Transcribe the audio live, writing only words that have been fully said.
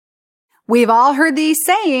We've all heard the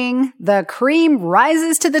saying, the cream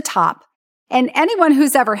rises to the top. And anyone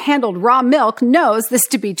who's ever handled raw milk knows this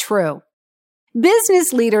to be true.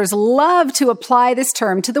 Business leaders love to apply this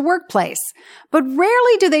term to the workplace, but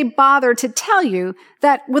rarely do they bother to tell you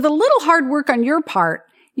that with a little hard work on your part,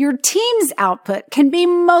 your team's output can be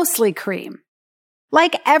mostly cream.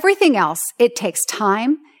 Like everything else, it takes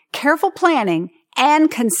time, careful planning, and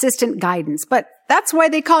consistent guidance, but that's why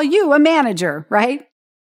they call you a manager, right?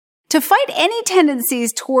 To fight any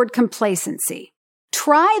tendencies toward complacency,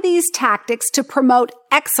 try these tactics to promote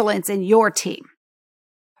excellence in your team.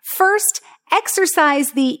 First,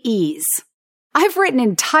 exercise the E's. I've written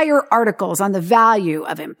entire articles on the value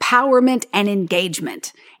of empowerment and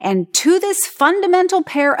engagement. And to this fundamental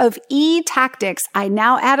pair of E tactics, I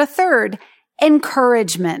now add a third,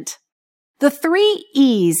 encouragement. The 3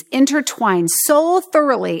 E's intertwine so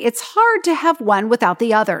thoroughly, it's hard to have one without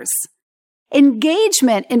the others.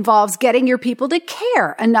 Engagement involves getting your people to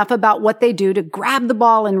care enough about what they do to grab the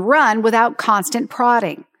ball and run without constant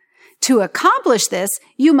prodding. To accomplish this,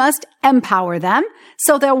 you must empower them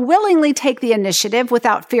so they'll willingly take the initiative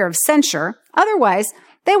without fear of censure. Otherwise,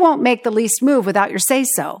 they won't make the least move without your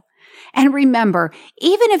say-so. And remember,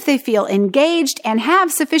 even if they feel engaged and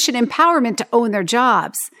have sufficient empowerment to own their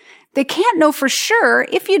jobs, they can't know for sure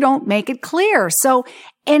if you don't make it clear. So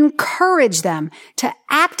encourage them to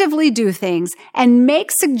actively do things and make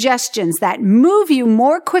suggestions that move you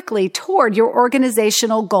more quickly toward your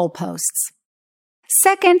organizational goalposts.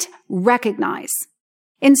 Second, recognize.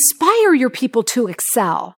 Inspire your people to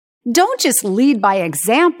excel. Don't just lead by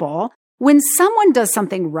example. When someone does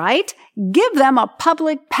something right, give them a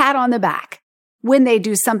public pat on the back. When they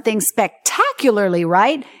do something spectacularly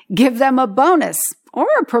right, give them a bonus or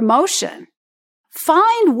a promotion.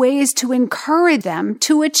 Find ways to encourage them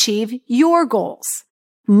to achieve your goals.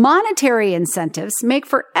 Monetary incentives make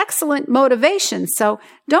for excellent motivation, so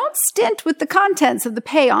don't stint with the contents of the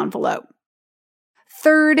pay envelope.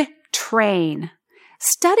 Third, train.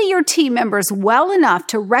 Study your team members well enough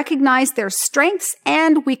to recognize their strengths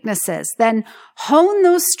and weaknesses, then hone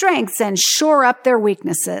those strengths and shore up their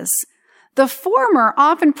weaknesses. The former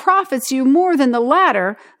often profits you more than the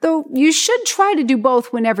latter, though you should try to do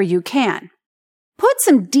both whenever you can. Put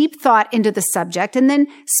some deep thought into the subject and then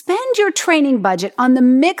spend your training budget on the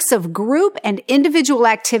mix of group and individual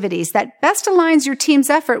activities that best aligns your team's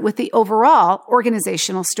effort with the overall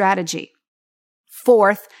organizational strategy.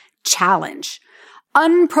 Fourth, challenge.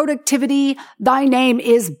 Unproductivity, thy name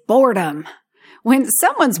is boredom. When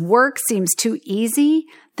someone's work seems too easy,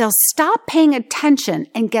 they'll stop paying attention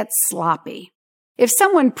and get sloppy. If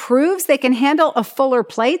someone proves they can handle a fuller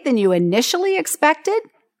plate than you initially expected,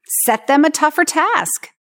 set them a tougher task.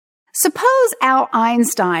 Suppose Al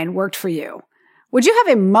Einstein worked for you. Would you have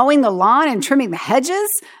him mowing the lawn and trimming the hedges?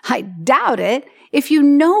 I doubt it. If you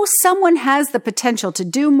know someone has the potential to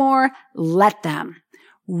do more, let them.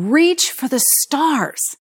 Reach for the stars.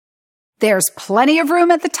 There's plenty of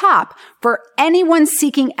room at the top for anyone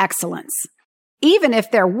seeking excellence. Even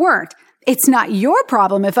if there weren't, it's not your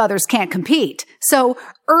problem if others can't compete. So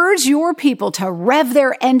urge your people to rev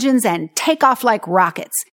their engines and take off like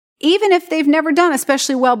rockets, even if they've never done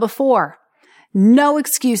especially well before. No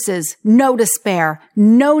excuses, no despair,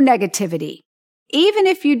 no negativity. Even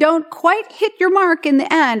if you don't quite hit your mark in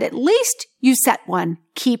the end, at least you set one.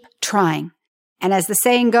 Keep trying. And as the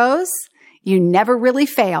saying goes, you never really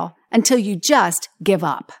fail until you just give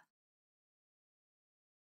up.